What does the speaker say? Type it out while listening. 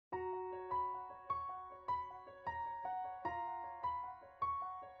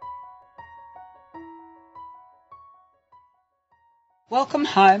Welcome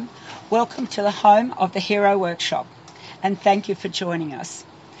home. Welcome to the home of the Hero Workshop, and thank you for joining us.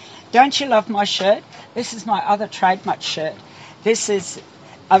 Don't you love my shirt? This is my other trademark shirt. This is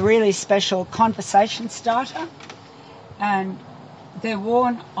a really special conversation starter, and they're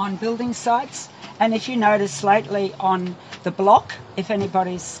worn on building sites. And if you notice lately on the block, if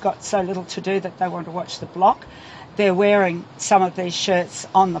anybody's got so little to do that they want to watch the block, they're wearing some of these shirts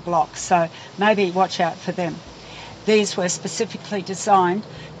on the block, so maybe watch out for them. These were specifically designed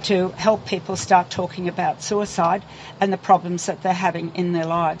to help people start talking about suicide and the problems that they're having in their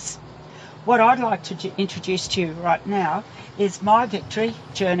lives. What I'd like to introduce to you right now is my Victory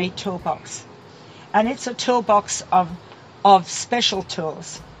Journey Toolbox. And it's a toolbox of special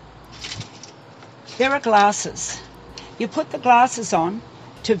tools. There are glasses. You put the glasses on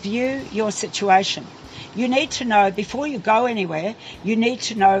to view your situation. You need to know, before you go anywhere, you need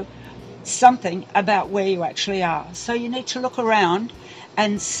to know something about where you actually are. So you need to look around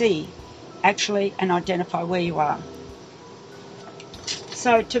and see actually and identify where you are.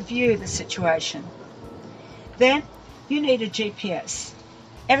 So to view the situation. Then you need a GPS.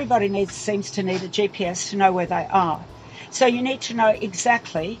 Everybody seems to need a GPS to know where they are. So you need to know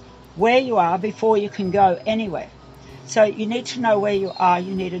exactly where you are before you can go anywhere. So you need to know where you are.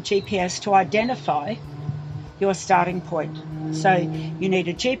 You need a GPS to identify your starting point. So you need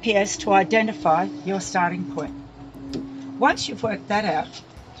a GPS to identify your starting point. Once you've worked that out,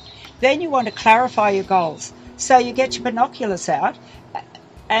 then you want to clarify your goals. So you get your binoculars out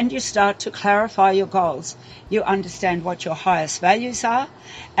and you start to clarify your goals. You understand what your highest values are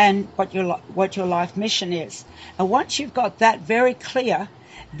and what your life mission is. And once you've got that very clear,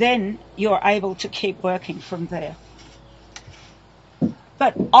 then you're able to keep working from there.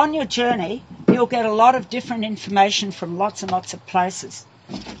 But on your journey, you'll get a lot of different information from lots and lots of places.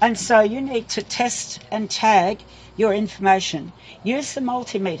 And so you need to test and tag your information. Use the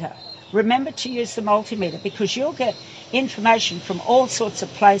multimeter. Remember to use the multimeter because you'll get information from all sorts of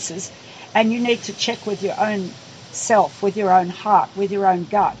places, and you need to check with your own self, with your own heart, with your own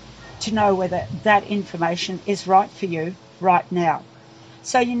gut to know whether that information is right for you right now.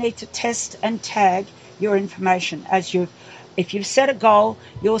 So you need to test and tag your information. If you've set a goal,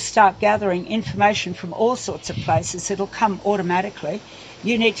 you'll start gathering information from all sorts of places. It'll come automatically.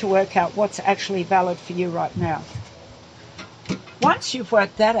 You need to work out what's actually valid for you right now. Once you've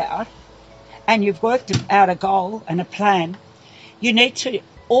worked that out, and you've worked out a goal and a plan, you need to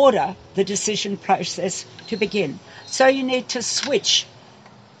order the decision process to begin. So you need to switch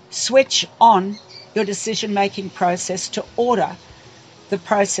on your decision-making process to order the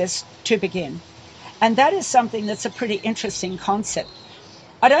process to begin. And that is something that's a pretty interesting concept.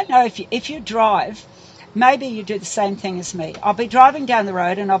 I don't know if you drive, maybe you do the same thing as me. I'll be driving down the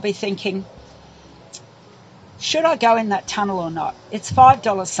road and I'll be thinking, should I go in that tunnel or not? It's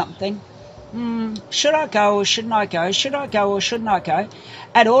 $5 something. Should I go or shouldn't I go? Should I go or shouldn't I go?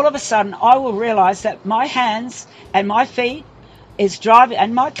 And all of a sudden I will realise that my hands and my feet is driving,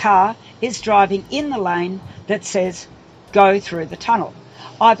 and my car is driving in the lane that says go through the tunnel.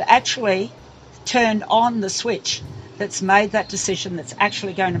 I've actually turned on the switch that's made that decision, that's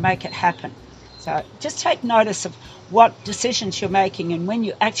actually going to make it happen. So just take notice of what decisions you're making, and when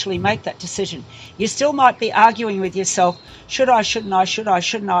you actually make that decision, you still might be arguing with yourself, should I, shouldn't I, should I,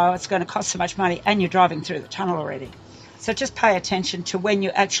 shouldn't I, oh, it's going to cost so much money, and you're driving through the tunnel already. So just pay attention to when you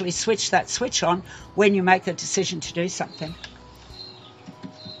actually switch that switch on, when you make the decision to do something.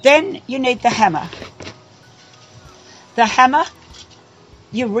 Then you need the hammer. The hammer,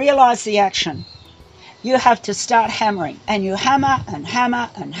 you realise the action. You have to start hammering, and you hammer and hammer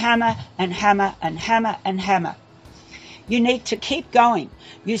and hammer and hammer and hammer and hammer. You need to keep going.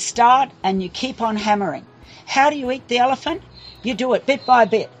 You start and you keep on hammering. How do you eat the elephant? You do it bit by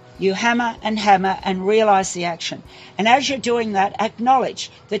bit. You hammer and realise the action. And as you're doing that,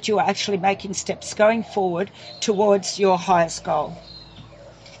 acknowledge that you are actually making steps going forward towards your highest goal.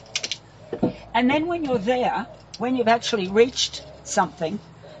 And then when you're there, when you've actually reached something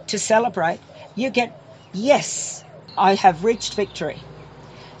to celebrate, you get, yes, I have reached victory.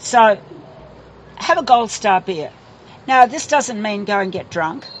 So have a Gold Star beer. Now, this doesn't mean go and get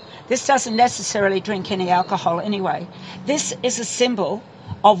drunk. This doesn't necessarily drink any alcohol anyway. This is a symbol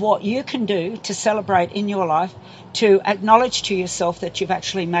of what you can do to celebrate in your life, to acknowledge to yourself that you've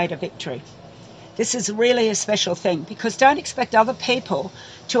actually made a victory. This is really a special thing, because don't expect other people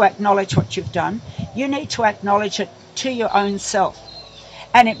to acknowledge what you've done. You need to acknowledge it to your own self.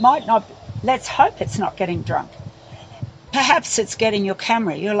 And it might not, let's hope it's not getting drunk. Perhaps it's getting your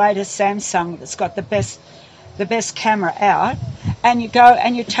camera, your latest Samsung that's got the best camera out, and you go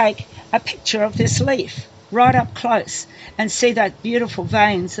and you take a picture of this leaf. right up close and see that beautiful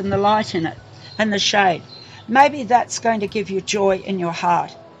veins and the light in it and the shade. Maybe that's going to give you joy in your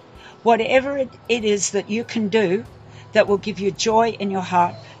heart. Whatever it is that you can do that will give you joy in your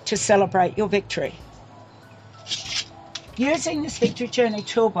heart to celebrate your victory. Using this Victory Journey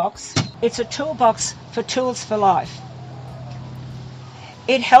toolbox, it's a toolbox for tools for life.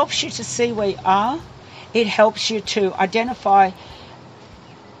 It helps you to see where you are. It helps you to identify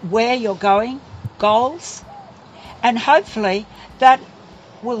where you're going, goals, and hopefully that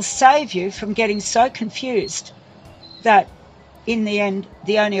will save you from getting so confused that in the end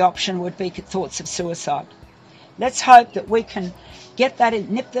the only option would be thoughts of suicide. Let's hope that we can get that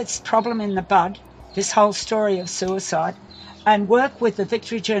nip this problem in the bud, this whole story of suicide, and work with the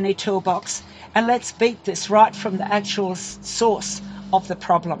Victory Journey toolbox, and let's beat this right from the actual source of the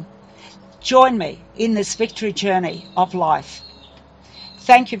problem. Join me in this victory journey of life.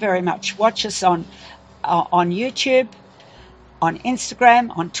 Thank you very much. Watch us on YouTube, on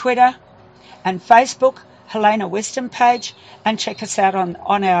Instagram, on Twitter and Facebook, Helena Wisdom page, and check us out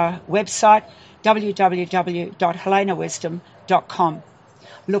on our website, www.helenawisdom.com.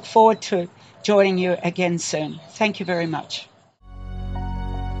 Look forward to joining you again soon. Thank you very much.